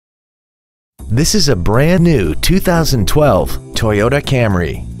This is a brand new 2012 Toyota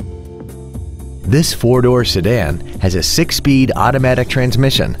Camry. This four-door sedan has a 6-speed automatic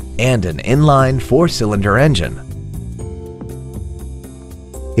transmission and an inline 4-cylinder engine.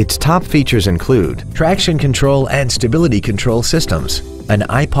 Its top features include traction control and stability control systems, an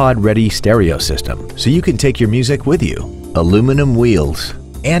iPod-ready stereo system so you can take your music with you, aluminum wheels,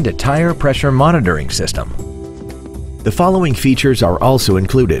 and a tire pressure monitoring system. The following features are also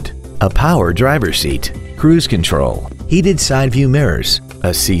included: a power driver's seat, cruise control, heated side view mirrors,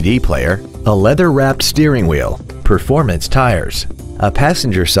 a CD player, a leather-wrapped steering wheel, performance tires, a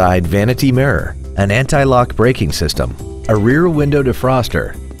passenger side vanity mirror, an anti-lock braking system, a rear window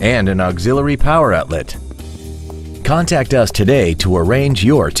defroster, and an auxiliary power outlet. Contact us today to arrange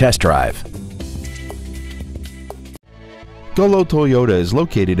your test drive. Gullo Toyota is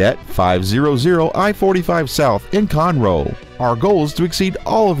located at 500 I-45 South in Conroe. Our goal is to exceed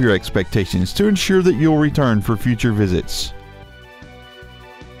all of your expectations to ensure that you'll return for future visits.